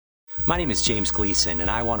My name is James Gleason, and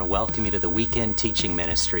I want to welcome you to the weekend teaching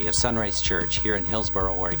ministry of Sunrise Church here in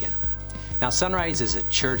Hillsboro, Oregon. Now, Sunrise is a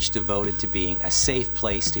church devoted to being a safe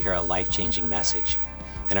place to hear a life-changing message.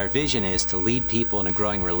 And our vision is to lead people in a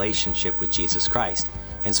growing relationship with Jesus Christ.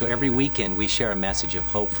 And so every weekend we share a message of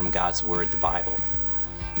hope from God's Word, the Bible.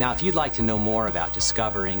 Now, if you'd like to know more about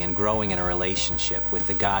discovering and growing in a relationship with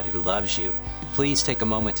the God who loves you, please take a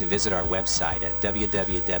moment to visit our website at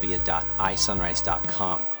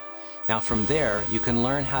www.isunrise.com. Now, from there, you can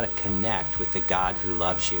learn how to connect with the God who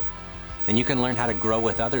loves you. And you can learn how to grow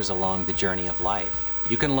with others along the journey of life.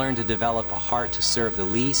 You can learn to develop a heart to serve the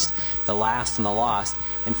least, the last, and the lost.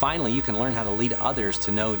 And finally, you can learn how to lead others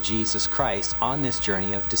to know Jesus Christ on this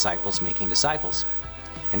journey of disciples making disciples.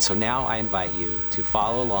 And so now I invite you to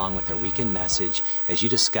follow along with our weekend message as you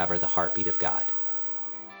discover the heartbeat of God.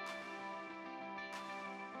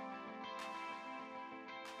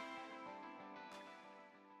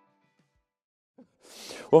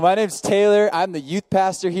 Well, my name's Taylor. I'm the youth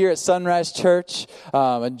pastor here at Sunrise Church.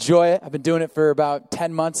 Enjoy it. I've been doing it for about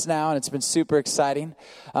 10 months now, and it's been super exciting.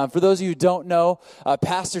 For those of you who don't know,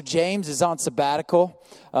 Pastor James is on sabbatical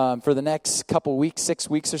for the next couple weeks, 6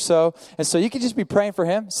 weeks or so. And so you can just be praying for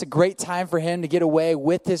him. It's a great time for him to get away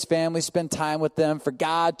with his family, spend time with them, for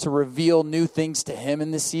God to reveal new things to him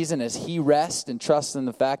in this season as he rests and trusts in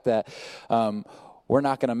the fact that we're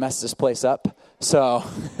not going to mess this place up. So...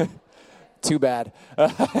 Too bad.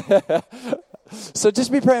 So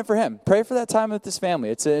just be praying for him. Pray for that time with his family.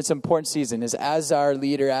 It's an important season. As our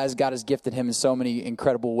leader, as God has gifted him in so many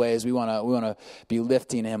incredible ways, we want to be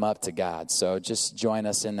lifting him up to God. So just join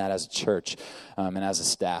us in that as a church and as a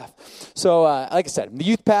staff. So like I said, I'm the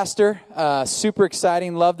youth pastor. Super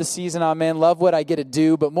exciting. Love the season I'm in. Love what I get to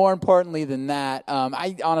do. But more importantly than that,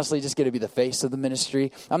 I honestly just get to be the face of the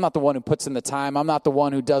ministry. I'm not the one who puts in the time. I'm not the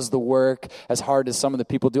one who does the work as hard as some of the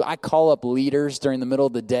people do. I call up leaders during the middle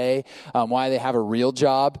of the day while they have a real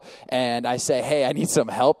job, and I say, hey, I need some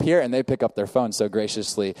help here, and they pick up their phone so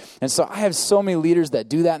graciously. And so I have so many leaders that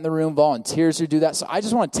do that in the room, volunteers who do that. So I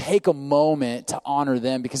just want to take a moment to honor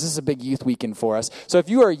them because this is a big youth weekend for us. So if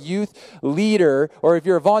you are a youth leader or if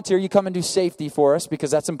you're a volunteer, you come and do safety for us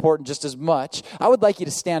because that's important just as much. I would like you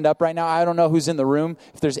to stand up right now. I don't know who's in the room,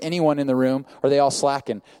 if there's anyone in the room. Are they all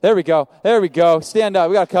slacking? There we go. There we go. Stand up.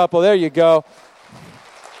 We got a couple. There you go.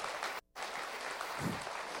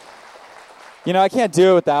 You know, I can't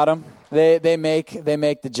do it without them. They make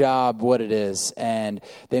the job what it is, and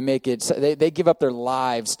they make it. They give up their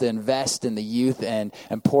lives to invest in the youth and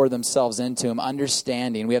pour themselves into them.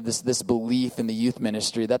 Understanding, we have this belief in the youth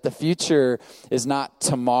ministry that the future is not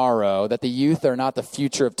tomorrow. That the youth are not the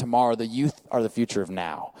future of tomorrow. The youth are the future of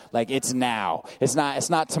now. Like it's now. It's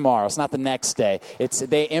not tomorrow. It's not the next day.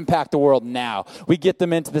 They impact the world now. We get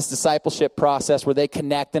them into this discipleship process where they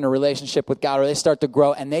connect in a relationship with God, or they start to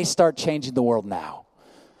grow and they start changing the world now.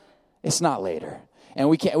 It's not later. And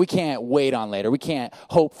we can't wait on later. We can't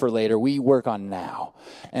hope for later. We work on now.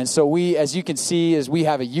 And so we, as you can see, as we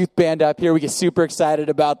have a youth band up here, we get super excited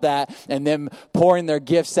about that and them pouring their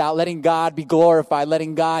gifts out, letting God be glorified,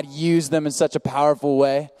 letting God use them in such a powerful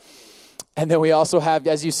way. And then we also have,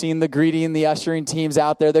 as you've seen, the greeting, the ushering teams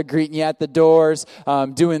out there. They're greeting you at the doors,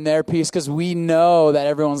 doing their piece because we know that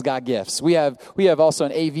everyone's got gifts. We have also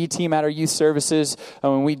an AV team at our youth services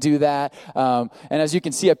when we do that. And as you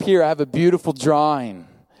can see up here, I have a beautiful drawing.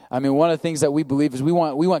 I mean, one of the things that we believe is we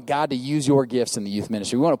want God to use your gifts in the youth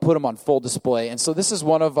ministry. We want to put them on full display. And so this is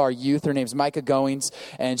one of our youth. Her name's Micah Goings,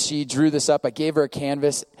 and she drew this up. I gave her a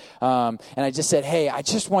canvas, and I just said, hey, I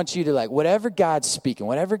just want you to, like, whatever God's speaking,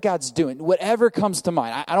 whatever God's doing, whatever comes to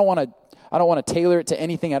mind. I don't want to tailor it to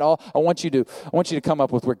anything at all. I want you to come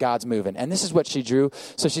up with where God's moving. And this is what she drew.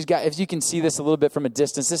 So she's got, if you can see this a little bit from a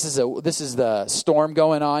distance, this is the storm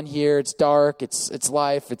going on here. It's dark. It's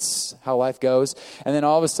life. It's how life goes. And then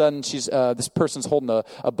all of a sudden, this person's holding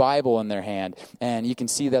a Bible in their hand, and you can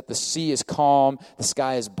see that the sea is calm, the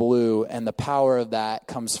sky is blue, and the power of that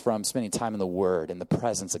comes from spending time in the Word and the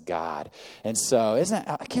presence of God. And so,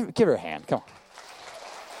 give her a hand. Come on.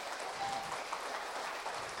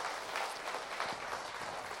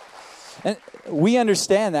 And we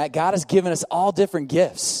understand that God has given us all different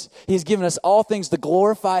gifts. He's given us all things to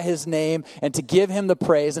glorify His name and to give Him the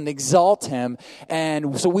praise and exalt Him.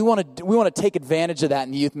 And so we want to take advantage of that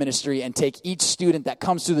in the youth ministry and take each student that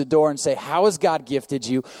comes through the door and say, how has God gifted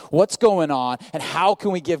you? What's going on? And how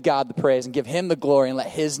can we give God the praise and give Him the glory and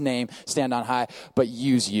let His name stand on high, but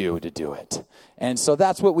use you to do it? And so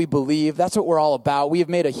that's what we believe. That's what we're all about. We have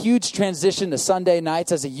made a huge transition to Sunday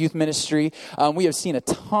nights as a youth ministry. We have seen a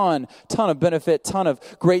ton ton of benefit, ton of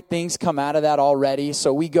great things come out of that already.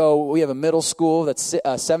 So we have a middle school that's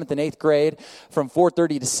 7th and 8th grade from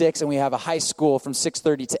 4:30 to 6, and we have a high school from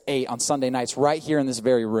 6:30 to 8 on Sunday nights right here in this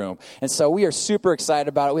very room. And so we are super excited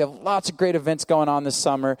about it. We have lots of great events going on this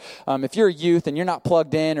summer. If you're a youth and you're not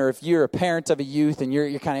plugged in, or if you're a parent of a youth and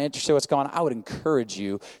you're kind of interested in what's going on, I would encourage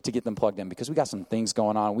you to get them plugged in, because we got some things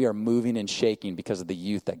going on. We are moving and shaking because of the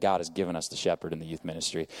youth that God has given us to shepherd in the youth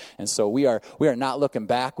ministry. And so we are not looking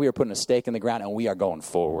back. We are putting a stake in the ground, and we are going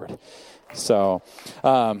forward. So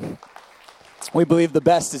we believe the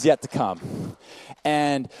best is yet to come.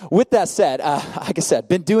 And with that said, like I said,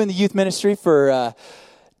 been doing the youth ministry for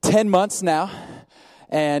 10 months now.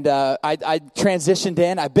 And I transitioned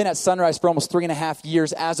in. I've been at Sunrise for almost 3.5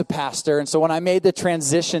 years as a pastor. And so when I made the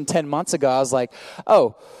transition 10 months ago, I was like,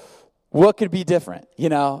 oh, what could be different? You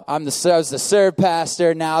know, I was the serve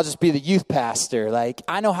pastor. Now I'll just be the youth pastor. Like,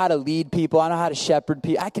 I know how to lead people. I know how to shepherd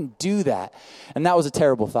people. I can do that. And that was a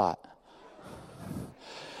terrible thought.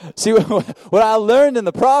 See, what I learned in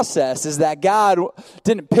the process is that God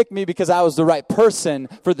didn't pick me because I was the right person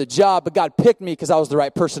for the job, but God picked me because I was the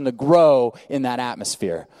right person to grow in that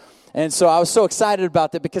atmosphere. And so I was so excited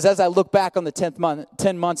about that, because as I look back on the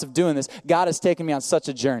 10 months of doing this, God has taken me on such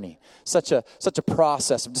a journey, such a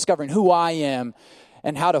process of discovering who I am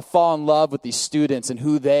and how to fall in love with these students and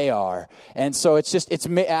who they are. And so I've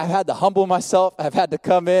had to humble myself. I've had to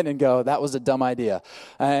come in and go, that was a dumb idea,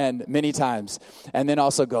 and many times. And then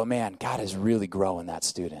also go, man, God is really growing that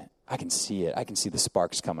student. I can see it. I can see the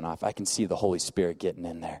sparks coming off. I can see the Holy Spirit getting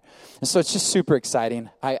in there. And so it's just super exciting.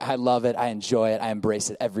 I love it. I enjoy it. I embrace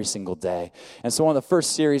it every single day. And so one of the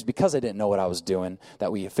first series, because I didn't know what I was doing,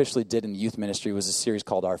 that we officially did in the youth ministry was a series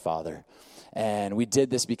called Our Father. And we did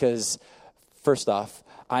this because, first off,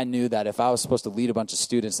 I knew that if I was supposed to lead a bunch of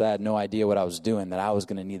students that had no idea what I was doing, that I was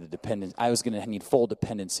going to need full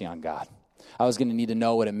dependency on God. I was going to need to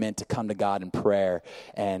know what it meant to come to God in prayer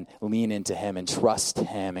and lean into Him and trust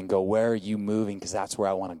Him and go, where are you moving? Because that's where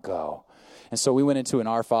I want to go. And so we went into an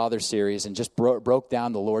Our Father series and just broke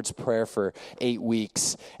down the Lord's Prayer for 8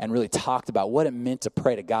 weeks and really talked about what it meant to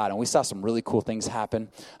pray to God. And we saw some really cool things happen.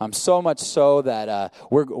 So much so that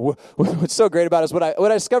what's so great about it is what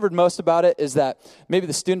I discovered most about it is that maybe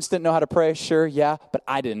the students didn't know how to pray. Sure, yeah, but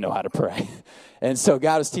I didn't know how to pray. And so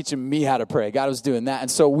God was teaching me how to pray. God was doing that.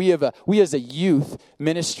 And so we as a youth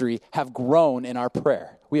ministry have grown in our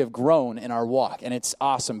prayer. We have grown in our walk, and it's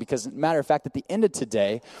awesome because, matter of fact, at the end of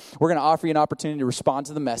today, we're going to offer you an opportunity to respond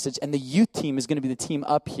to the message, and the youth team is going to be the team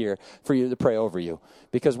up here for you to pray over you,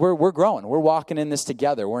 because we're growing. We're walking in this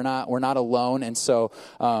together. We're not alone, and so,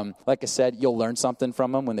 like I said, you'll learn something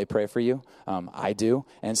from them when they pray for you. I do,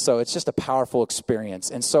 and so it's just a powerful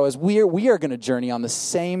experience. And so as we are going to journey on the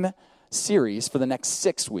same series for the next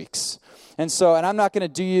 6 weeks. And I'm not going to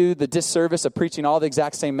do you the disservice of preaching all the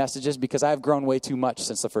exact same messages, because I've grown way too much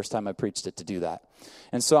since the first time I preached it to do that.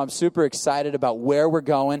 And so I'm super excited about where we're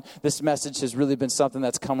going. This message has really been something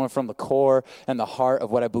that's coming from the core and the heart of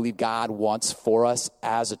what I believe God wants for us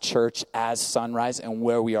as a church, as Sunrise, and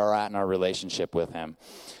where we are at in our relationship with Him.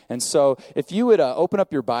 And so if you would open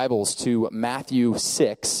up your Bibles to Matthew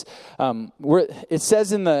 6, it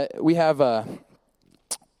says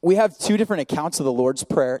we have 2 different accounts of the Lord's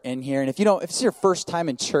Prayer in here. And if it's your first time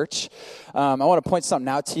in church, I want to point something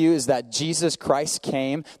out to you, is that Jesus Christ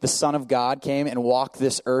came, the Son of God came and walked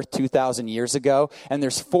this earth 2,000 years ago. And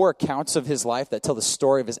there's 4 accounts of his life that tell the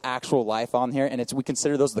story of his actual life on here. And we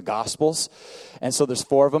consider those the Gospels. And so there's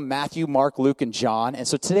 4 of them: Matthew, Mark, Luke, and John. And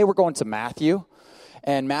so today we're going to Matthew.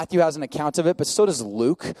 And Matthew has an account of it, but so does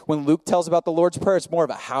Luke. When Luke tells about the Lord's Prayer, it's more of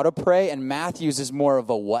a how to pray, and Matthew's is more of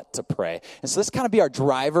a what to pray. And so this kind of be our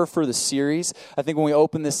driver for the series. I think when we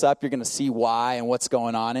open this up, you're going to see why and what's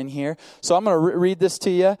going on in here. So I'm going to read this to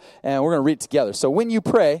you, and we're going to read it together. So when you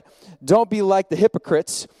pray, don't be like the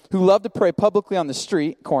hypocrites who love to pray publicly on the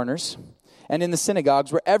street corners and in the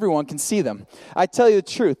synagogues where everyone can see them. I tell you the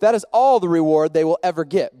truth, that is all the reward they will ever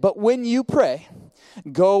get. But when you pray,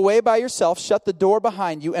 go away by yourself, shut the door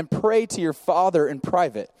behind you, and pray to your Father in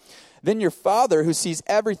private. Then your Father, who sees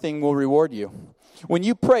everything, will reward you. When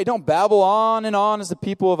you pray, don't babble on and on as the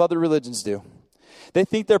people of other religions do. They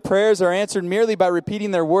think their prayers are answered merely by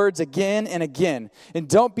repeating their words again and again. And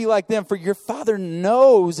don't be like them, for your Father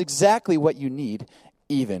knows exactly what you need,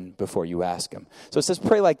 even before you ask Him. So it says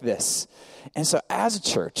pray like this. And so as a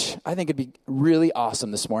church, I think it'd be really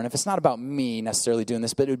awesome this morning, if it's not about me necessarily doing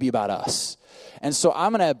this, but it would be about us. And so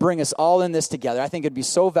I'm going to bring us all in this together. I think it'd be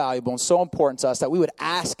so valuable and so important to us that we would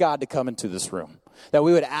ask God to come into this room, that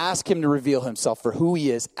we would ask Him to reveal Himself for who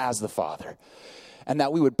He is as the Father. and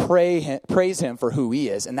that we would praise him for who he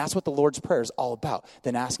is. And that's what the Lord's Prayer is all about,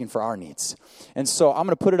 than asking for our needs. And so I'm going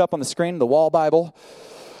to put it up on the screen, the wall Bible.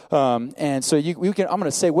 And so I'm going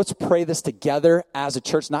to say, let's pray this together as a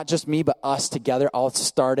church, not just me, but us together. I'll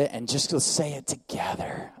start it and just let's say it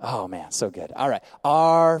together. Oh man, so good. All right.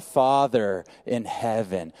 Our Father in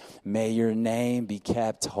heaven, may your name be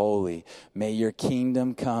kept holy. May your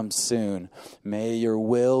kingdom come soon. May your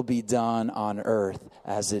will be done on earth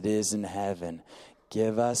as it is in heaven.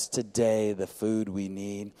 Give us today the food we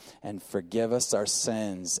need, and forgive us our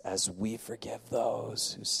sins as we forgive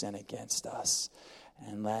those who sin against us.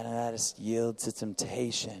 And let us yield to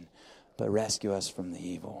temptation, but rescue us from the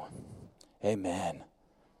evil one. Amen.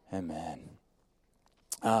 Amen.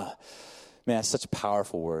 Man, such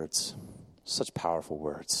powerful words. Such powerful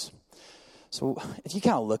words. So if you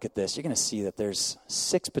kind of look at this, you're going to see that there's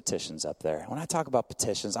 6 petitions up there. When I talk about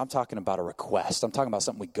petitions, I'm talking about a request. I'm talking about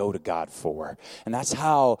something we go to God for. And that's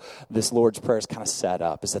how this Lord's Prayer is kind of set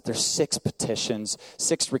up, is that there's 6 petitions,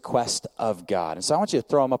 6 requests of God. And so I want you to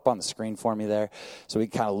throw them up on the screen for me there so we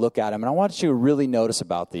can kind of look at them. And I want you to really notice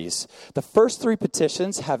about these. The first 3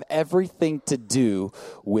 petitions have everything to do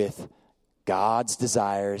with God's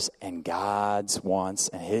desires and God's wants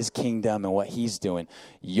and his kingdom and what he's doing.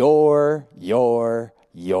 Your.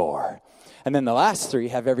 And then the last 3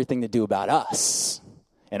 have everything to do about us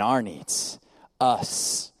and our needs.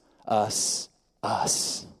 Us. And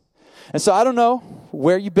so I don't know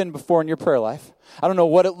where you've been before in your prayer life. I don't know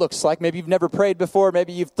what it looks like. Maybe you've never prayed before.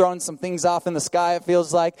 Maybe you've thrown some things off in the sky, it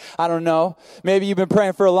feels like. I don't know. Maybe you've been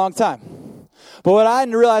praying for a long time. But what I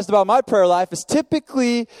realized about my prayer life is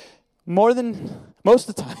typically, more than most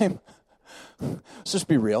of the time, let's just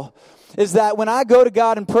be real, is that when I go to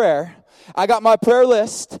God in prayer, I got my prayer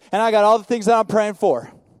list and I got all the things that I'm praying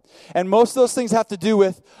for. And most of those things have to do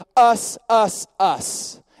with us.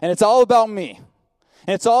 And it's all about me.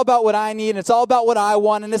 And it's all about what I need, and it's all about what I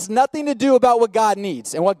want, and it's nothing to do about what God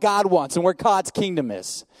needs and what God wants and where God's kingdom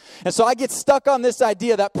is. And so I get stuck on this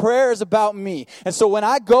idea that prayer is about me. And so when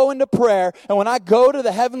I go into prayer, and when I go to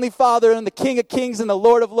the Heavenly Father and the King of Kings and the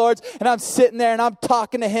Lord of Lords, and I'm sitting there and I'm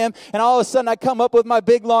talking to him, and all of a sudden I come up with my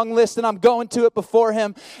big long list and I'm going to it before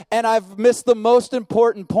him, and I've missed the most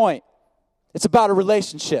important point. It's about a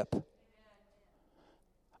relationship.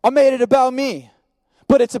 I made it about me,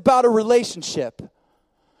 but it's about a relationship.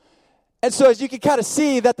 And so as you can kind of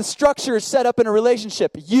see that the structure is set up in a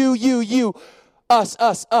relationship. You,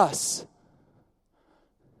 us.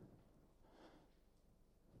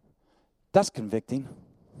 That's convicting.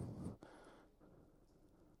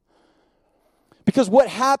 Because what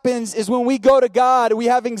happens is when we go to God, we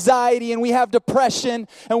have anxiety and we have depression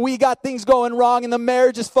and we got things going wrong and the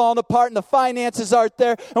marriage is falling apart and the finances aren't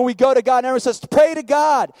there. And we go to God and everyone says, pray to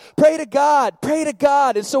God, pray to God, pray to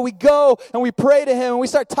God. And so we go and we pray to him and we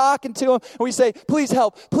start talking to him and we say, please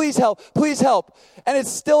help, please help, please help. And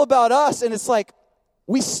it's still about us, and it's like,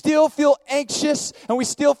 we still feel anxious and we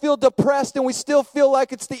still feel depressed and we still feel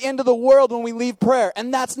like it's the end of the world when we leave prayer.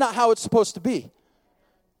 And that's not how it's supposed to be.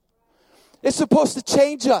 It's supposed to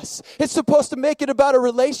change us. It's supposed to make it about a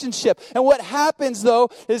relationship. And what happens, though,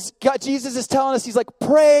 is Jesus is telling us, he's like,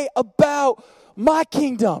 pray about my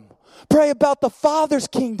kingdom. Pray about the Father's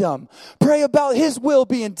kingdom. Pray about his will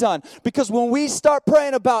being done. Because when we start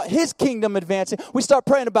praying about his kingdom advancing, we start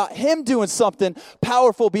praying about him doing something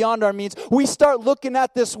powerful beyond our means, we start looking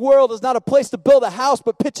at this world as not a place to build a house,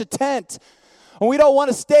 but pitch a tent. And we don't want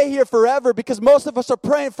to stay here forever because most of us are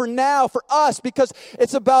praying for now, for us, because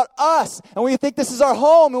it's about us. And we think this is our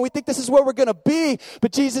home and we think this is where we're going to be.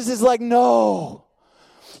 But Jesus is like, no.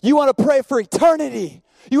 You want to pray for eternity.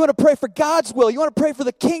 You want to pray for God's will. You want to pray for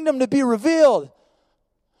the kingdom to be revealed.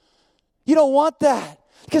 You don't want that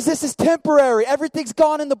because this is temporary. Everything's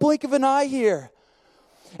gone in the blink of an eye here.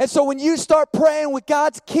 And so when you start praying with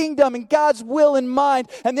God's kingdom and God's will in mind,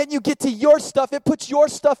 and then you get to your stuff, it puts your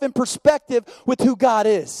stuff in perspective with who God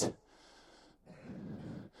is.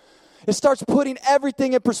 It starts putting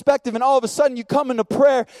everything in perspective, and all of a sudden you come into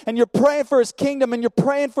prayer and you're praying for his kingdom and you're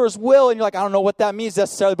praying for his will, and you're like, I don't know what that means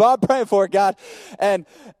necessarily, but I'm praying for it, God. And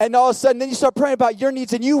all of a sudden then you start praying about your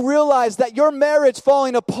needs, and you realize that your marriage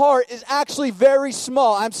falling apart is actually very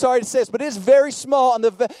small. I'm sorry to say this, but it is very small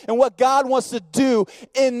in what God wants to do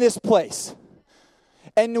in this place.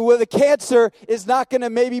 And where the cancer is not going to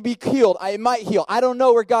maybe be healed. It might heal. I don't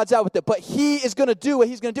know where God's at with it. But he is going to do what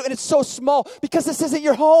he's going to do. And it's so small because this isn't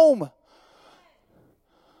your home.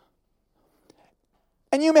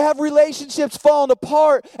 And you may have relationships falling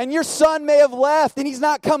apart. And your son may have left and he's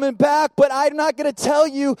not coming back. But I'm not going to tell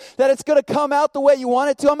you that it's going to come out the way you want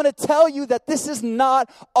it to. I'm going to tell you that this is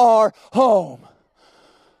not our home.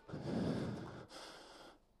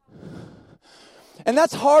 And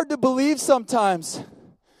that's hard to believe sometimes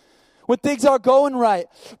when things aren't going right.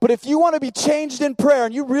 But if you want to be changed in prayer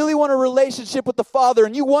and you really want a relationship with the Father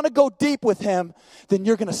and you want to go deep with Him, then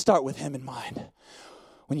you're going to start with Him in mind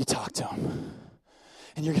when you talk to Him.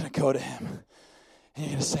 And you're going to go to Him and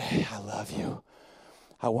you're going to say, I love you.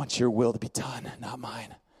 I want your will to be done, not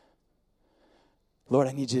mine. Lord,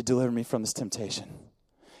 I need you to deliver me from this temptation.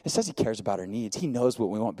 It says He cares about our needs. He knows what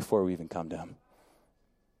we want before we even come to Him.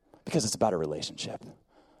 Because it's about a relationship.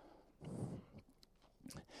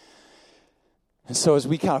 And so as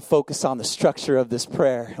we kind of focus on the structure of this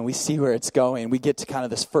prayer and we see where it's going, we get to kind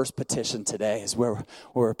of this first petition today is where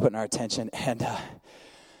we're putting our attention. And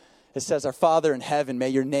it says, our Father in heaven, may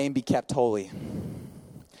your name be kept holy.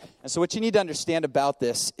 And so what you need to understand about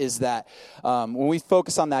this is that when we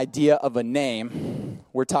focus on the idea of a name,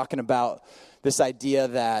 we're talking about this idea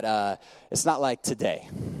that it's not like today.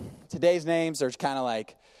 Today's names are kind of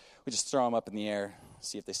like, we just throw them up in the air,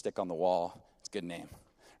 see if they stick on the wall. It's a good name,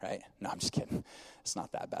 right? No, I'm just kidding. It's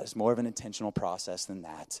not that bad. It's more of an intentional process than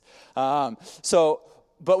that.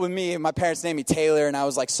 But with me, my parents named me Taylor, and I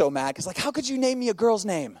was like so mad. Because like, how could you name me a girl's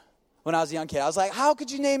name? When I was a young kid, I was like, how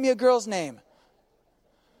could you name me a girl's name?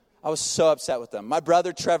 I was so upset with them. My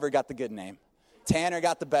brother Trevor got the good name. Tanner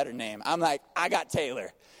got the better name. I'm like, I got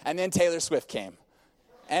Taylor. And then Taylor Swift came.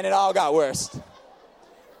 And it all got worse.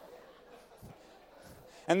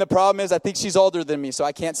 And the problem is, I think she's older than me, so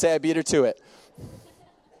I can't say I beat her to it.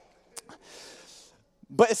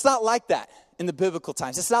 But it's not like that in the biblical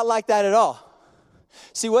times. It's not like that at all.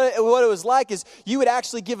 See, what it was like is you would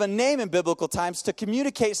actually give a name in biblical times to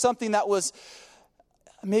communicate something that was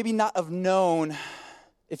maybe not of known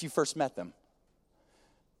if you first met them.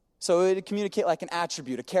 So it would communicate like an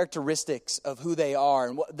attribute, a characteristics of who they are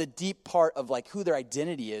and what the deep part of like who their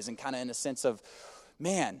identity is, and kind of in a sense of,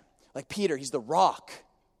 man, like Peter, he's the rock.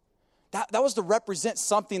 That was to represent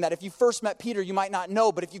something that if you first met Peter, you might not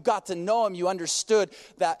know, but if you got to know him, you understood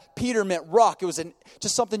that Peter meant rock. It was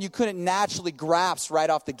just something you couldn't naturally grasp right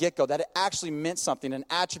off the get-go, that it actually meant something, an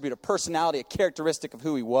attribute, a personality, a characteristic of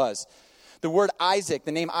who he was. The word Isaac,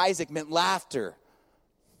 the name Isaac meant laughter.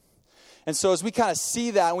 And so as we kind of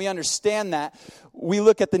see that and we understand that, we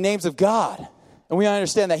look at the names of God, and we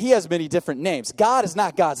understand that He has many different names. God is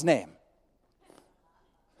not God's name.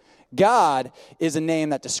 God is a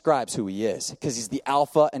name that describes who He is, because He's the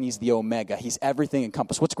Alpha and He's the Omega. He's everything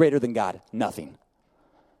encompassed. What's greater than God? Nothing.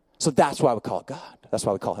 So that's why we call it God. That's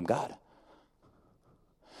why we call Him God.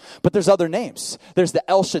 But there's other names. There's the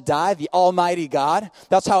El Shaddai, the Almighty God.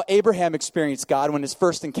 That's how Abraham experienced God when his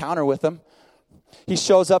first encounter with Him. He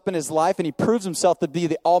shows up in his life and he proves himself to be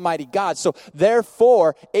the Almighty God. So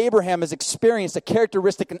therefore, Abraham has experienced a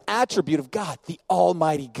characteristic, an attribute of God, the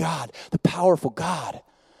Almighty God, the powerful God.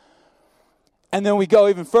 And then we go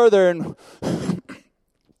even further and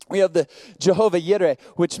we have the Jehovah Yireh,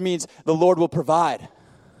 which means the Lord will provide.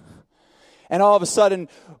 And all of a sudden,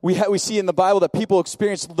 we see in the Bible that people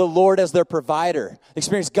experience the Lord as their provider. They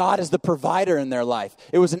experience God as the provider in their life.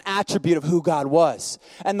 It was an attribute of who God was.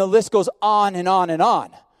 And the list goes on and on and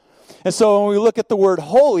on. And so when we look at the word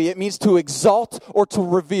holy, it means to exalt or to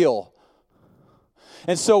reveal.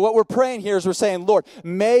 And so what we're praying here is we're saying, Lord,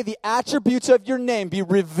 may the attributes of your name be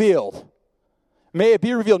revealed. May it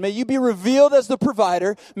be revealed. May you be revealed as the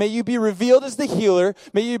provider. May you be revealed as the healer.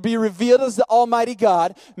 May you be revealed as the Almighty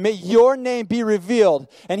God. May your name be revealed.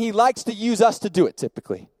 And He likes to use us to do it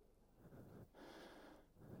typically.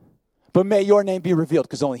 But may your name be revealed,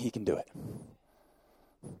 because only He can do it.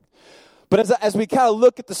 But as we kind of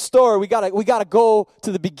look at the story, we gotta go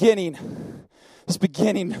to the beginning. This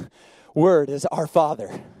beginning word is our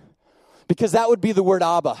Father. Because that would be the word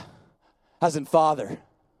Abba, as in Father.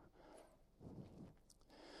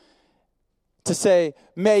 To say,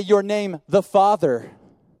 may your name, the Father,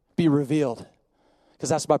 be revealed. Because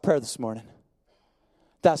that's my prayer this morning.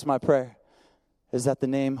 That's my prayer, is that the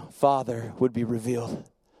name Father would be revealed.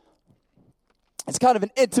 It's kind of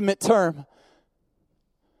an intimate term.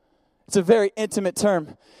 It's a very intimate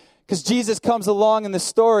term. Because Jesus comes along in the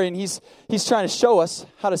story and he's trying to show us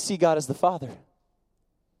how to see God as the Father.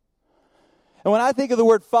 And when I think of the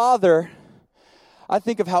word Father, I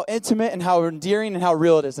think of how intimate and how endearing and how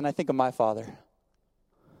real it is. And I think of my father.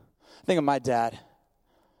 I think of my dad.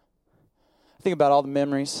 I think about all the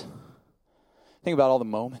memories. I think about all the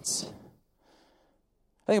moments.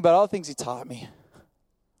 I think about all the things he taught me.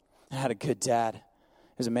 I had a good dad.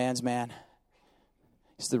 He was a man's man.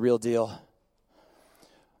 He's the real deal.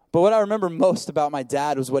 But what I remember most about my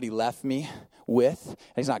dad was what he left me with. And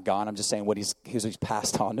he's not gone. I'm just saying what he's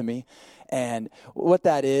passed on to me. And what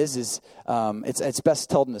that is it's best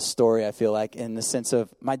told in a story, I feel like, in the sense of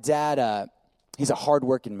my dad, He's a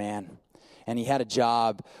hardworking man. And he had a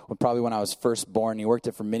job probably when I was first born. He worked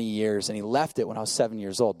it for many years, and he left it when I was 7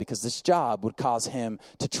 years old because this job would cause him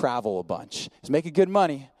to travel a bunch. He was making good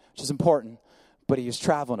money, which is important, but he was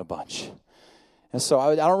traveling a bunch. And so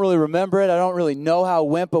I don't really remember it. I don't really know how it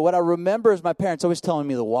went, but what I remember is my parents always telling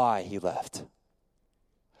me the why he left.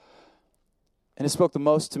 And it spoke the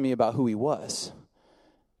most to me about who he was.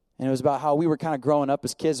 And it was about how we were kind of growing up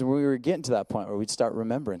as kids, and we were getting to that point where we'd start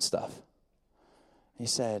remembering stuff. He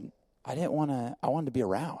said, I wanted to be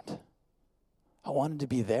around. I wanted to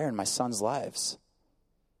be there in my son's lives.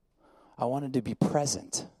 I wanted to be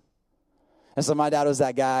present. And so my dad was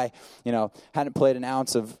that guy, hadn't played an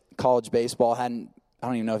ounce of college baseball, I don't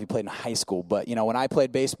even know if he played in high school, but, when I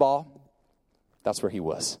played baseball, that's where he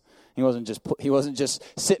was. He wasn't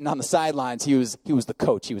just sitting on the sidelines. He was the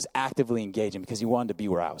coach. He was actively engaging because he wanted to be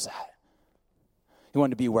where I was at. He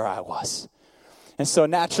wanted to be where I was. And so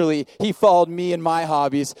naturally, he followed me and my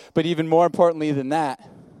hobbies, but even more importantly than that,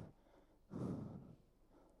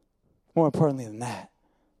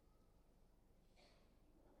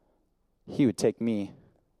 he would take me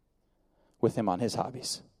with him on his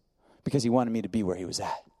hobbies because he wanted me to be where he was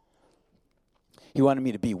at. He wanted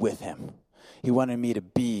me to be with him. He wanted me to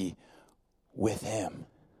be with him.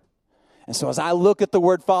 And so as I look at the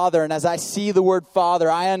word Father and as I see the word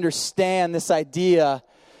Father, I understand this idea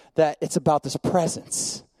that it's about this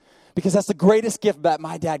presence, because that's the greatest gift that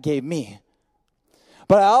my dad gave me.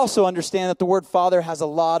 But I also understand that the word Father has a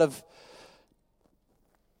lot of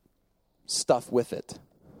stuff with it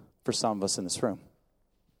for some of us in this room.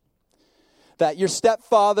 That your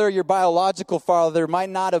stepfather, your biological father might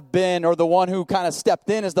not have been, or the one who kind of stepped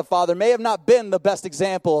in as the father, may have not been the best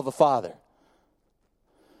example of a father.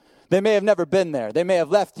 They may have never been there. They may have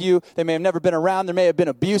left you. They may have never been around. There may have been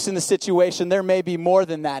abuse in the situation. There may be more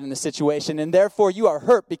than that in the situation. And therefore, you are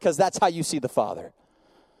hurt because that's how you see the Father.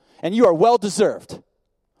 And you are well-deserved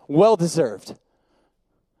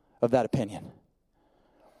of that opinion.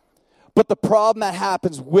 But the problem that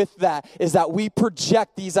happens with that is that we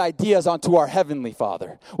project these ideas onto our Heavenly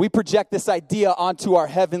Father. We project this idea onto our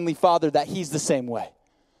Heavenly Father that He's the same way.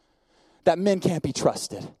 That men can't be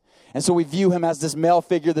trusted. And so we view him as this male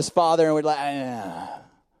figure, this father, and we're like,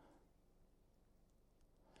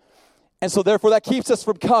 And so therefore that keeps us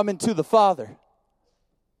from coming to the Father.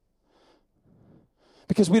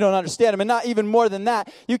 Because we don't understand him. And not even more than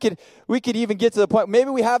that, we could even get to the point, maybe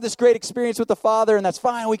we have this great experience with the Father, and that's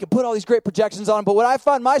fine. We can put all these great projections on him. But what I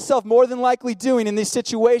find myself more than likely doing in these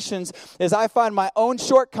situations is I find my own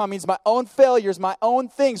shortcomings, my own failures, my own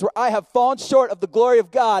things where I have fallen short of the glory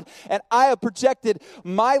of God, and I have projected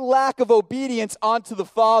my lack of obedience onto the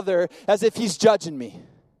Father as if he's judging me.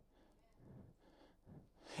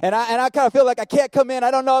 And I kind of feel like I can't come in. I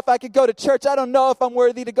don't know if I could go to church. I don't know if I'm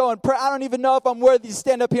worthy to go and pray. I don't even know if I'm worthy to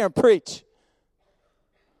stand up here and preach.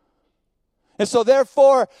 And so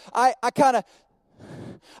therefore, I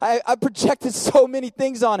projected so many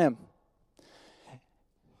things on him.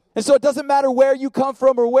 And so it doesn't matter where you come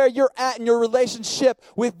from or where you're at in your relationship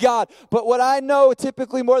with God. But what I know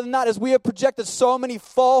typically more than that is we have projected so many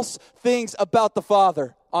false things about the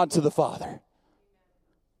Father onto the Father.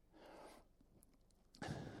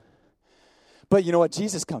 But you know what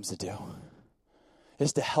Jesus comes to do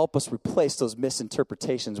is to help us replace those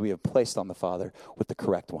misinterpretations we have placed on the Father with the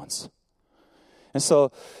correct ones. And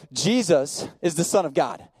so Jesus is the Son of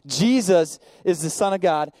God. Jesus is the Son of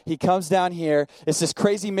God. He comes down here. It's this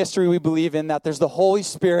crazy mystery we believe in, that there's the Holy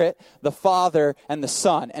Spirit, the Father, and the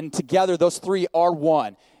Son. And together those three are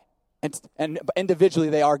one. And individually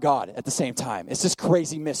they are God at the same time. It's this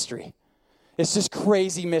crazy mystery. It's this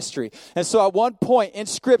crazy mystery. And so at one point in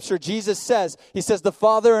Scripture, Jesus says, he says, the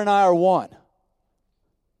Father and I are one.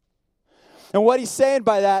 And what he's saying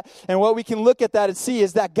by that, and what we can look at that and see,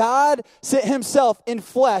 is that God sent himself in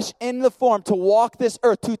flesh, in the form, to walk this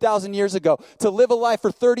earth 2,000 years ago, to live a life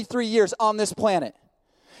for 33 years on this planet.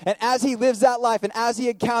 And as he lives that life, and as he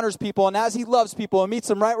encounters people, and as he loves people and meets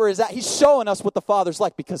them right where he's at, he's showing us what the Father's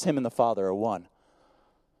like, because him and the Father are one.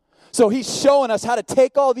 So he's showing us how to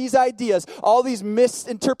take all these ideas, all these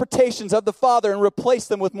misinterpretations of the Father, and replace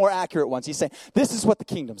them with more accurate ones. He's saying, this is what the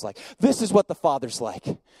kingdom's like. This is what the Father's like.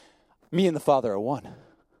 Me and the Father are one.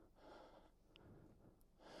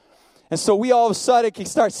 And so we all of a sudden can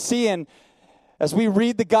start seeing, as we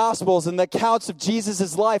read the Gospels and the accounts of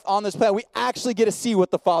Jesus' life on this planet, we actually get to see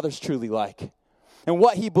what the Father's truly like, and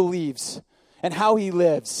what he believes, and how he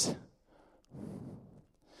lives.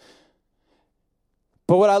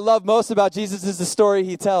 But what I love most about Jesus is the story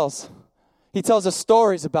he tells. He tells us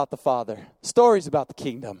stories about the Father, stories about the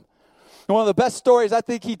kingdom. And one of the best stories I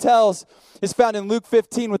think he tells is found in Luke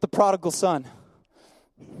 15 with the prodigal son.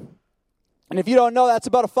 And if you don't know, that's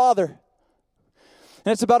about a father.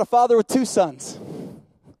 And it's about a father with 2 sons.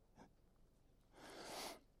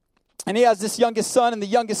 And he has this youngest son, and the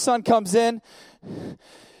youngest son comes in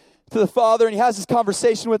to the father, and he has this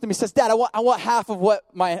conversation with him. He says, Dad, I want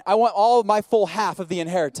all of my full half of the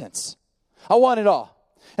inheritance. I want it all.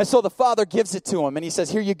 And so the father gives it to him, and he says,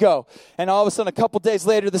 here you go. And all of a sudden, a couple days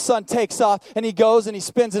later, the son takes off, and he goes and he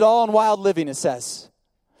spends it all on wild living, it says.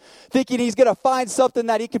 Thinking he's going to find something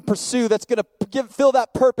that he can pursue that's going to fill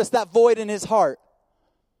that purpose, that void in his heart.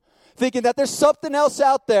 Thinking that there's something else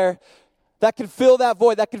out there that can fill that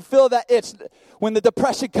void, that can fill that itch. When the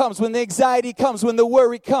depression comes, when the anxiety comes, when the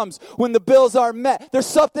worry comes, when the bills aren't met, there's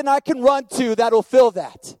something I can run to that'll fill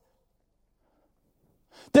that.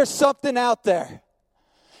 There's something out there.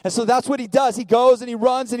 And so that's what he does. He goes and he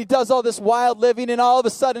runs and he does all this wild living, and all of a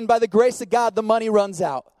sudden, by the grace of God, the money runs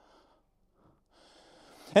out.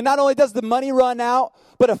 And not only does the money run out,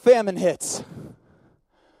 but a famine hits.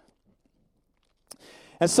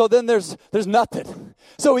 And so then there's nothing.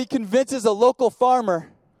 So he convinces a local farmer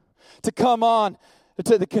to come on,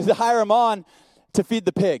 to hire him on to feed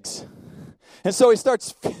the pigs. And so he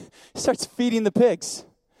starts feeding the pigs.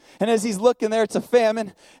 And as he's looking there, it's a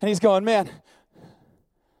famine, and he's going, man,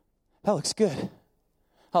 that looks good.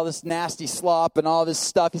 All this nasty slop and all this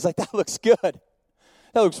stuff. He's like, that looks good.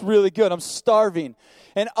 That looks really good. I'm starving.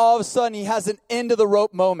 And all of a sudden, he has an end of the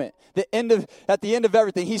rope moment. At the end of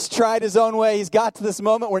everything. He's tried his own way. He's got to this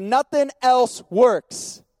moment where nothing else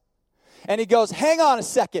works. And he goes, hang on a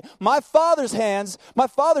second. My father's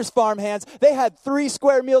farm hands, they had 3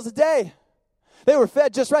 square meals a day. They were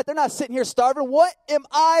fed just right. They're not sitting here starving. What am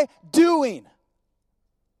I doing?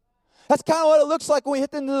 That's kind of what it looks like when we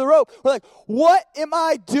hit the end of the rope. We're like, what am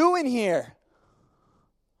I doing here?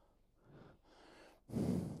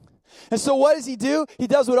 And so what does he do? He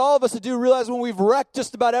does what all of us do, realize when we've wrecked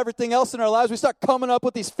just about everything else in our lives, we start coming up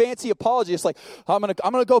with these fancy apologies. It's like, I'm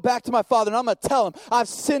gonna go back to my father, and I'm going to tell him, I've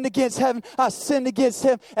sinned against heaven, I've sinned against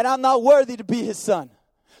him, and I'm not worthy to be his son.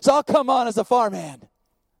 So I'll come on as a farmhand.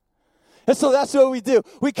 And so that's what we do.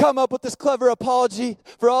 We come up with this clever apology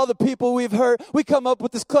for all the people we've hurt. We come up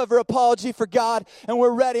with this clever apology for God, and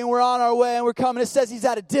we're ready, and we're on our way, and we're coming. It says he's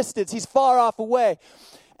at a distance. He's far off away.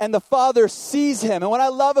 And the father sees him. And what I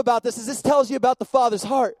love about this is this tells you about the father's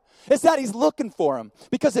heart. It's that he's looking for him.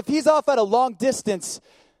 Because if he's off at a long distance,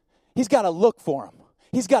 he's got to look for him.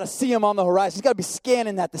 He's got to see him on the horizon. He's got to be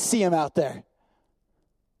scanning that to see him out there.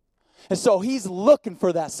 And so he's looking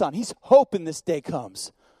for that son. He's hoping this day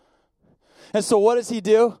comes. And so what does he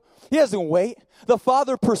do? He doesn't wait. The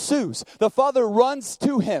father pursues. The father runs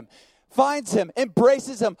to him, finds him,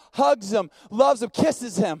 embraces him, hugs him, loves him,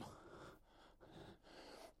 kisses him.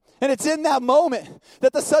 And it's in that moment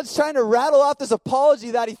that the son's trying to rattle off this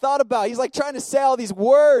apology that he thought about. He's like trying to say all these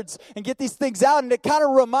words and get these things out. And it kind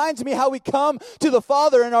of reminds me how we come to the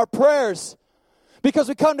Father in our prayers. Because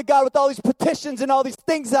we come to God with all these petitions and all these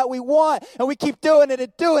things that we want. And we keep doing it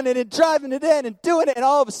and driving it in and doing it. And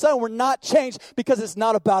all of a sudden we're not changed because it's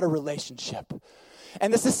not about a relationship.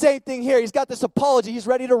 And it's the same thing here. He's got this apology. He's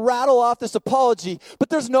ready to rattle off this apology. But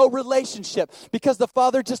there's no relationship because the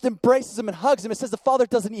father just embraces him and hugs him. It says the father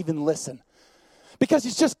doesn't even listen because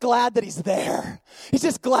he's just glad that he's there. He's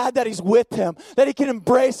just glad that he's with him, that he can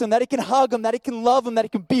embrace him, that he can hug him, that he can love him, that he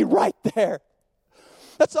can be right there.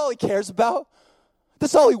 That's all he cares about.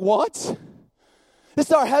 That's all he wants.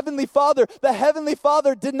 It's our Heavenly Father. The Heavenly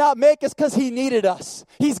Father did not make us because he needed us.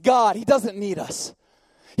 He's God. He doesn't need us.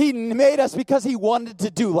 He made us because he wanted to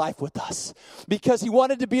do life with us, because he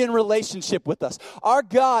wanted to be in relationship with us. Our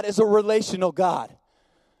God is a relational God.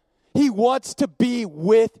 He wants to be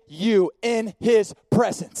with you in his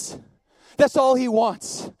presence. That's all he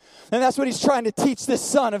wants. And that's what he's trying to teach this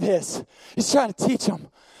son of his. He's trying to teach him.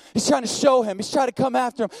 He's trying to show him. He's trying to come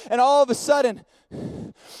after him. And all of a sudden,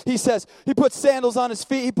 he says, he puts sandals on his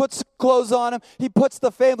feet. He puts clothes on him. He puts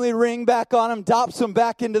the family ring back on him, adopts him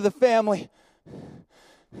back into the family.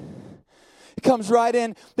 He comes right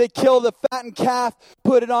in. They kill the fattened calf,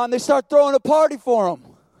 put it on. They start throwing a party for him.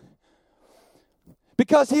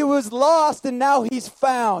 Because he was lost and now he's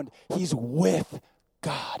found. He's with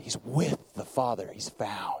God. He's with the Father. He's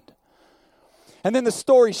found. And then the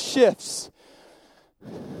story shifts.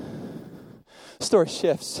 The story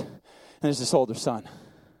shifts. And there's this older son.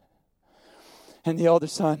 And the older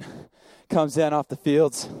son comes in off the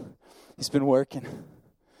fields. He's been working.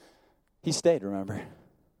 He stayed, remember?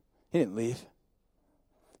 He didn't leave.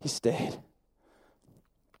 He stayed.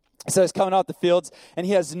 So he's coming out the fields, and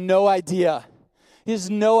he has no idea He has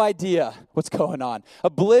no idea what's going on.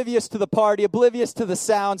 Oblivious to the party, oblivious to the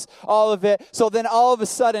sounds, all of it. So then all of a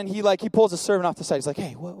sudden, he pulls a servant off the side. He's like,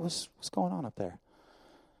 hey, what's going on up there?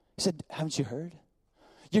 He said, haven't you heard?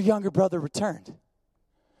 Your younger brother returned.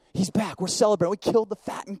 He's back. We're celebrating. We killed the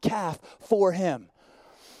fattened calf for him.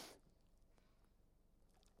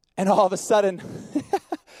 And all of a sudden,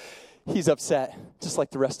 he's upset, just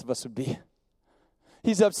like the rest of us would be.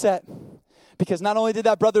 He's upset because not only did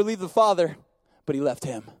that brother leave the father, but he left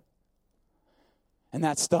him. And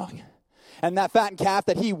that stung. And that fattened calf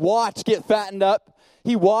that he watched get fattened up,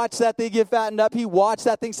 he watched that thing get fattened up, he watched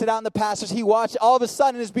that thing sit out in the pastures, he watched, all of a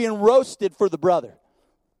sudden is being roasted for the brother.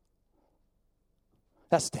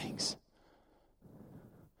 That stings.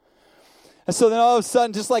 And so then all of a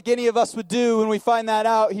sudden, just like any of us would do when we find that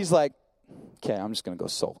out, he's like, okay, I'm just going to go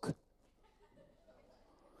sulk.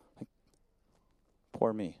 Like,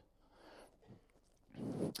 poor me.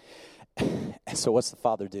 And so what's the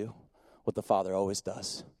father do? What the father always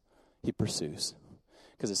does. He pursues.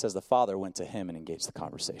 Because it says the father went to him and engaged the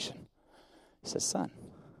conversation. He says, son.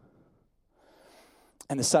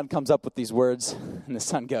 And the son comes up with these words, and the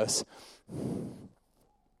son goes,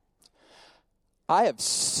 I have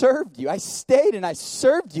served you. I stayed and I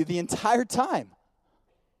served you the entire time.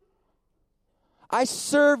 I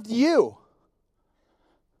served you.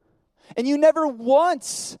 And you never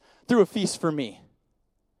once threw a feast for me.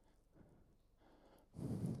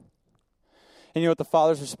 And you know what the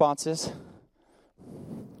father's response is?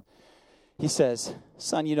 He says,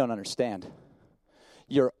 son, you don't understand.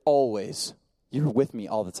 You're with me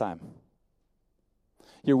all the time.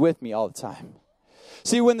 You're with me all the time.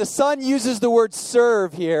 See, when the son uses the word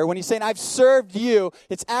serve here, when he's saying, I've served you,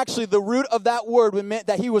 it's actually the root of that word meant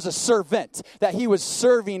that he was a servant, that he was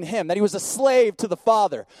serving him, that he was a slave to the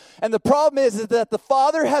father. And the problem is that the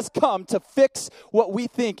father has come to fix what we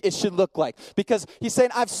think it should look like. Because he's saying,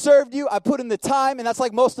 I've served you, I put in the time, and that's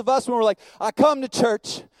like most of us when we're like, I come to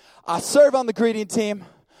church, I serve on the greeting team,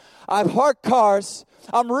 I've parked cars,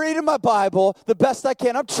 I'm reading my Bible the best I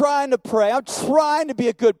can. I'm trying to pray. I'm trying to be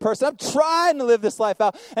a good person. I'm trying to live this life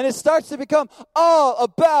out. And it starts to become all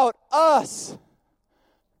about us.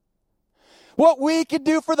 What we can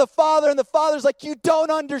do for the Father, and the Father's like, you don't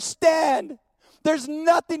understand. There's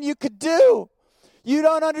nothing you could do. You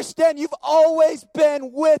don't understand. You've always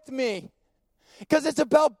been with me. Because it's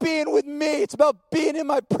about being with me. It's about being in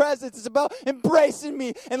my presence. It's about embracing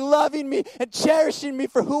me and loving me and cherishing me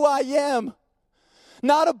for who I am.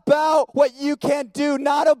 Not about what you can do,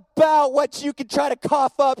 not about what you can try to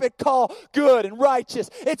cough up and call good and righteous.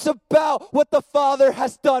 It's about what the Father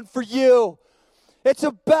has done for you. It's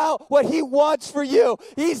about what He wants for you.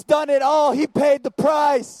 He's done it all. He paid the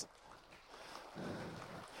price.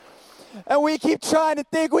 And we keep trying to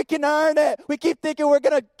think we can earn it. We keep thinking we're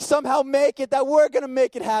going to somehow make it, that we're going to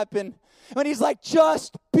make it happen. And He's like,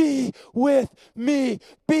 just be with me.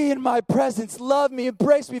 Be in my presence. Love me.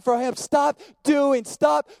 Embrace me for I am. Stop doing.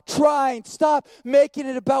 Stop trying. Stop making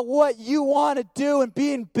it about what you want to do and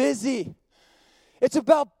being busy. It's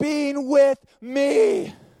about being with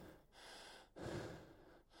me.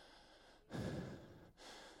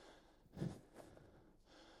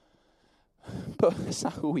 But that's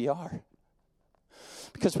not who we are.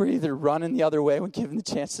 Because we're either running the other way when given the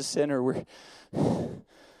chance to sin, or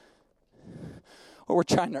we're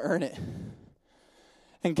trying to earn it.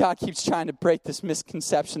 And God keeps trying to break this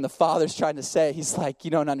misconception. The Father's trying to say, He's like,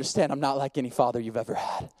 you don't understand. I'm not like any father you've ever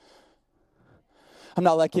had. I'm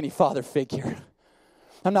not like any father figure.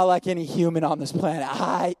 I'm not like any human on this planet.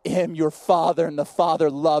 I am your Father, and the Father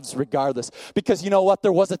loves regardless. Because you know what?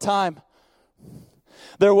 There was a time.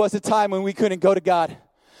 There was a time when we couldn't go to God.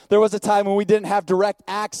 There was a time when we didn't have direct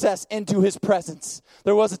access into His presence.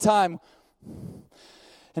 There was a time.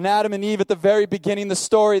 And Adam and Eve at the very beginning of the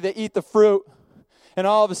story, they eat the fruit. And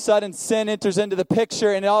all of a sudden, sin enters into the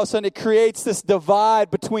picture. And all of a sudden, it creates this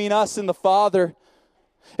divide between us and the Father.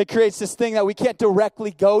 It creates this thing that we can't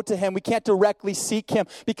directly go to Him. We can't directly seek Him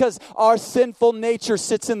because our sinful nature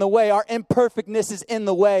sits in the way. Our imperfectness is in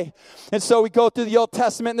the way. And so we go through the Old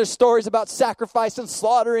Testament, and there's stories about sacrifice and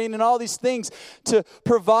slaughtering and all these things to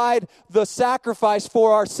provide the sacrifice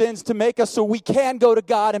for our sins to make us so we can go to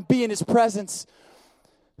God and be in His presence.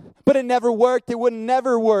 But it never worked. It would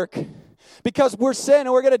never work. Because we're sin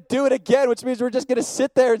and we're going to do it again, which means we're just going to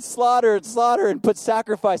sit there and slaughter and put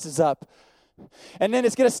sacrifices up. And then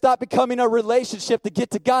it's going to stop becoming a relationship to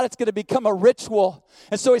get to God. It's going to become a ritual.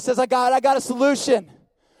 And so He says, I got a solution.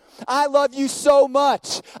 I love you so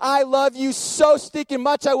much. I love you so stinking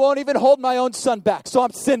much, I won't even hold my own son back. So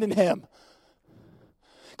I'm sending Him.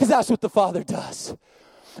 Because that's what the Father does.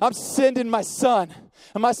 I'm sending my Son.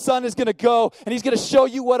 And my son is going to go, and he's going to show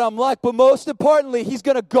you what I'm like. But most importantly, he's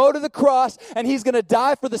going to go to the cross, and he's going to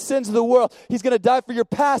die for the sins of the world. He's going to die for your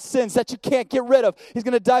past sins that you can't get rid of. He's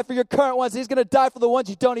going to die for your current ones. He's going to die for the ones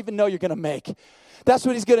you don't even know you're going to make. That's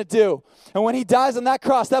what he's going to do. And when he dies on that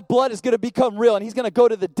cross, that blood is going to become real, and he's going to go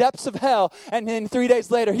to the depths of hell, and then 3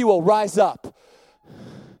 days later, he will rise up.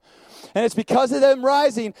 And it's because of them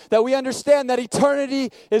rising that we understand that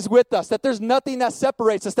eternity is with us, that there's nothing that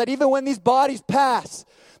separates us, that even when these bodies pass,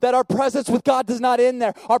 that our presence with God does not end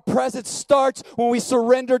there. Our presence starts when we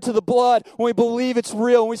surrender to the blood, when we believe it's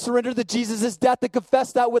real, when we surrender to Jesus' death and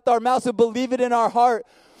confess that with our mouths and believe it in our heart.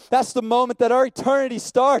 That's the moment that our eternity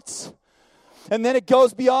starts. And then it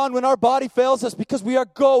goes beyond when our body fails us because we are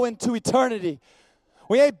going to eternity.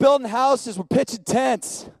 We ain't building houses, we're pitching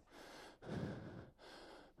tents.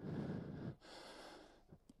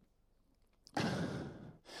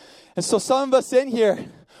 And so some of us in here,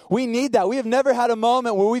 we need that. We have never had a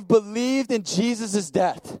moment where we've believed in Jesus'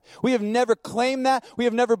 death. We have never claimed that. We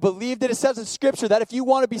have never believed it. It says in Scripture that if you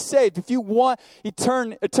want to be saved, if you want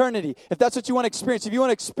eternity, if that's what you want to experience, if you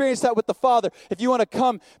want to experience that with the Father, if you want to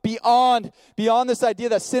come beyond this idea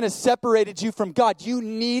that sin has separated you from God, you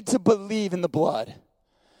need to believe in the blood.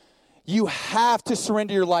 You have to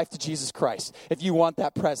surrender your life to Jesus Christ if you want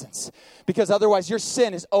that presence. Because otherwise your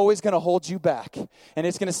sin is always going to hold you back. And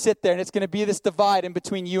it's going to sit there and it's going to be this divide in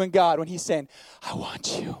between you and God when he's saying, I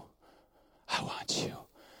want you. I want you.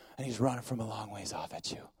 And he's running from a long ways off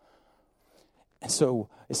at you. And so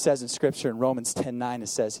it says in Scripture in Romans 10:9, it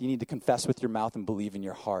says you need to confess with your mouth and believe in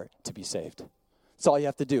your heart to be saved. That's all you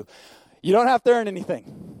have to do. You don't have to earn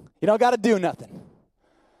anything. You don't got to do nothing.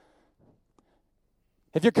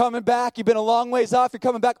 If you're coming back, you've been a long ways off, you're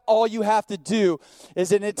coming back, all you have to do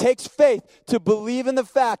is, and it takes faith to believe in the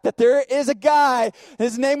fact that there is a guy,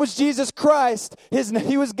 his name was Jesus Christ.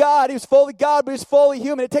 He was God, he was fully God, but he was fully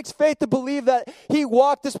human. It takes faith to believe that he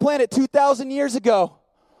walked this planet 2,000 years ago.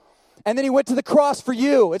 And then he went to the cross for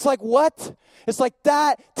you. It's like, what? It's like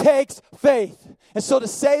that takes faith. And so to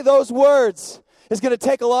say those words is going to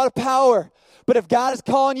take a lot of power. But if God is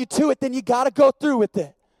calling you to it, then you got to go through with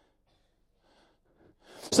it.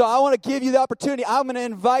 So I want to give you the opportunity. I'm going to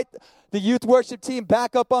invite the youth worship team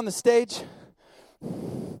back up on the stage.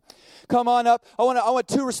 Come on up. I want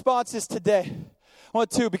two responses today. I want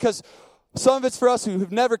two because some of it's for us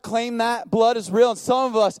who've never claimed that blood is real, and some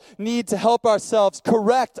of us need to help ourselves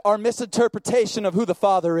correct our misinterpretation of who the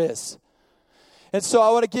Father is. And so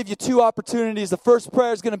I want to give you two opportunities. The first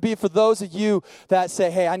prayer is going to be for those of you that say,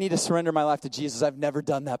 hey, I need to surrender my life to Jesus. I've never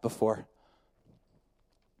done that before.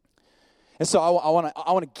 And so I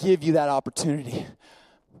want to give you that opportunity.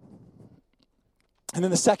 And then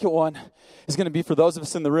the second one is going to be for those of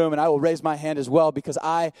us in the room, and I will raise my hand as well because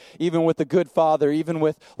I, even with the good father, even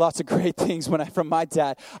with lots of great things from my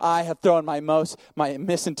dad, I have thrown my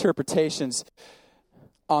misinterpretations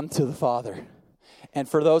onto the Father. And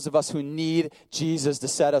for those of us who need Jesus to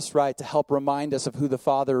set us right, to help remind us of who the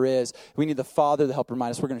Father is, we need the Father to help remind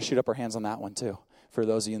us. We're going to shoot up our hands on that one too, for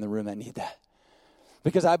those of you in the room that need that.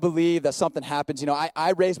 Because I believe that something happens.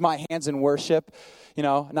 I raise my hands in worship,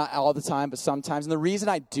 not all the time, but sometimes. And the reason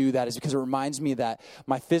I do that is because it reminds me that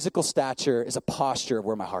my physical stature is a posture of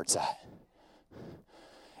where my heart's at.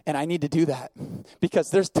 And I need to do that because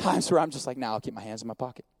there's times where I'm just like, I'll keep my hands in my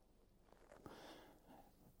pocket.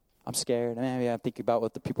 I'm scared. Maybe I'm thinking about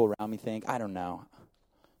what the people around me think. I don't know.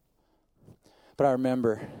 But I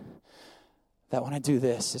remember that when I do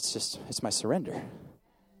this, it's my surrender.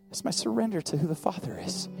 It's my surrender to who the Father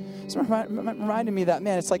is. It's reminding me that,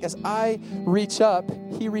 man, it's like as I reach up,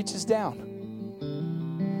 he reaches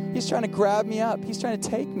down. He's trying to grab me up. He's trying to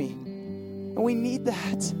take me. And we need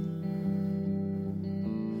that.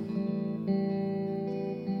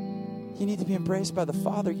 You need to be embraced by the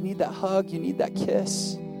Father. You need that hug. You need that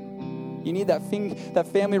kiss. You need that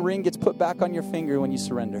family ring gets put back on your finger when you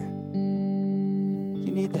surrender.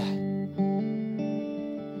 You need that.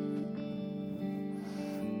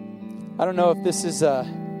 I don't know if this is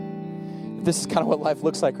kind of what life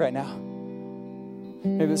looks like right now.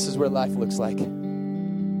 Maybe this is where life looks like.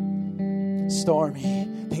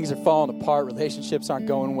 Stormy. Things are falling apart. Relationships aren't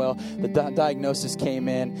going well. The diagnosis came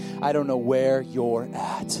in. I don't know where you're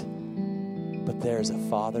at. But there's a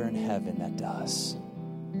Father in heaven that does.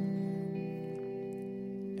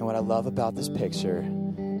 And what I love about this picture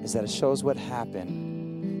is that it shows what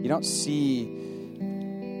happened. You don't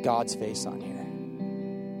see God's face on here.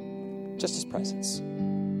 Just his presence.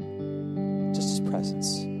 Just his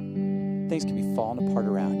presence. Things can be falling apart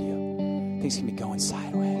around you. Things can be going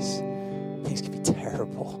sideways. Things can be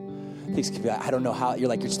terrible. Things can be, I don't know how,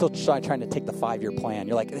 you're still trying to take the 5-year plan.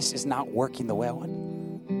 You're like, this is not working the way I want.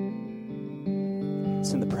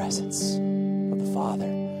 It's in the presence of the Father.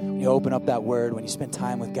 When you open up that word, when you spend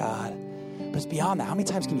time with God. But it's beyond that. How many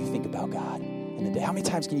times can you think about God in a day? How many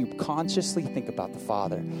times can you consciously think about the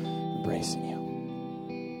Father embracing you?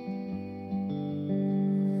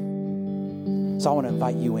 So I want to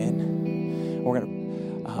invite you in.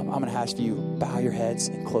 I'm going to ask you, bow your heads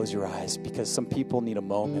and close your eyes, because some people need a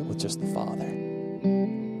moment with just the Father.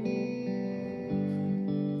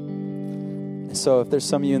 And so if there's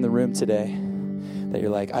some of you in the room today that you're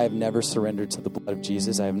like, I have never surrendered to the blood of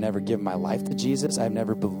Jesus, I have never given my life to Jesus, I have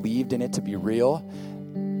never believed in it to be real,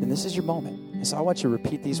 then this is your moment. And so I want you to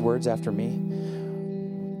repeat these words after me,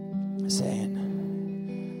 saying,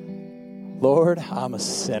 Lord, I'm a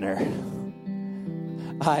sinner.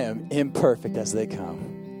 I am imperfect as they come.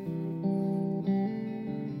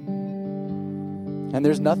 And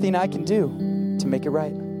there's nothing I can do to make it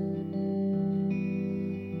right.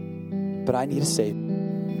 But I need a Savior.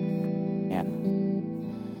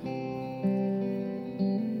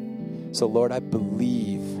 So Lord, I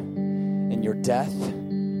believe in your death.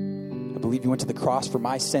 I believe you went to the cross for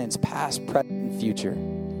my sins, past, present, and future.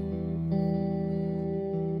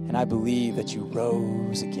 And I believe that you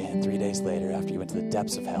rose again 3 days later after you went to the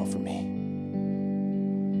depths of hell for me.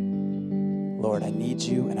 Lord, I need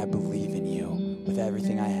you and I believe in you with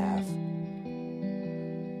everything I have.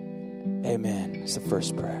 Amen. It's the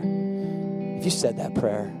first prayer. If you said that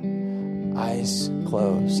prayer, eyes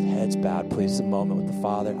closed, heads bowed, please, a moment with the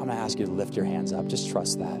Father. I'm going to ask you to lift your hands up. Just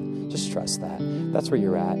trust that. Just trust that. That's where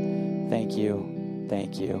you're at. Thank you.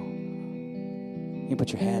 Thank you. You can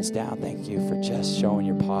put your hands down. Thank you for just showing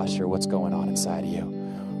your posture, what's going on inside of you.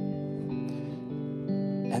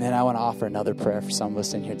 And then I want to offer another prayer for some of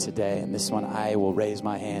us in here today. And this one, I will raise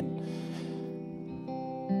my hand.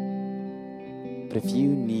 But if you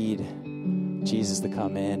need Jesus to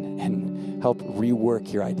come in and help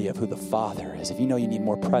rework your idea of who the Father is, if you know you need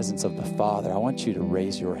more presence of the Father, I want you to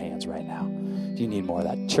raise your hands right now. If you need more of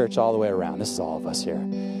that, church all the way around, this is all of us here.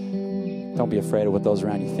 Don't be afraid of what those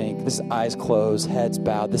around you think. This is eyes closed, heads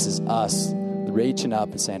bowed. This is us reaching up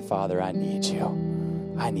and saying, Father, I need you.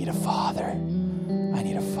 I need a Father. I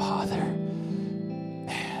need a Father.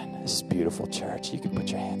 Man, this is beautiful, church. You can put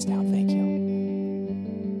your hands down. Thank you.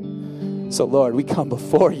 So, Lord, we come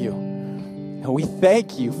before you, and we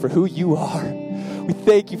thank you for who you are. We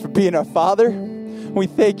thank you for being our Father. We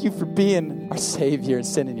thank you for being our Savior and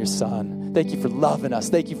sending your Son. Thank you for loving us.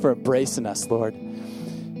 Thank you for embracing us, Lord.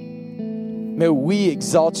 May we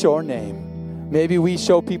exalt your name. Maybe we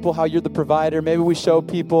show people how you're the provider. Maybe we show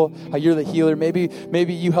people how you're the healer. Maybe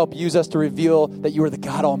you help use us to reveal that you are the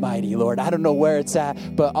God Almighty, Lord. I don't know where it's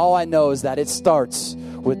at, but all I know is that it starts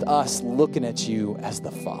with us looking at you as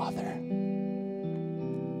the Father.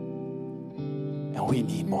 And we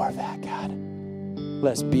need more of that, God.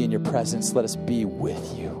 Let us be in your presence. Let us be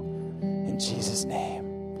with you. In Jesus'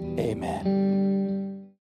 name, amen.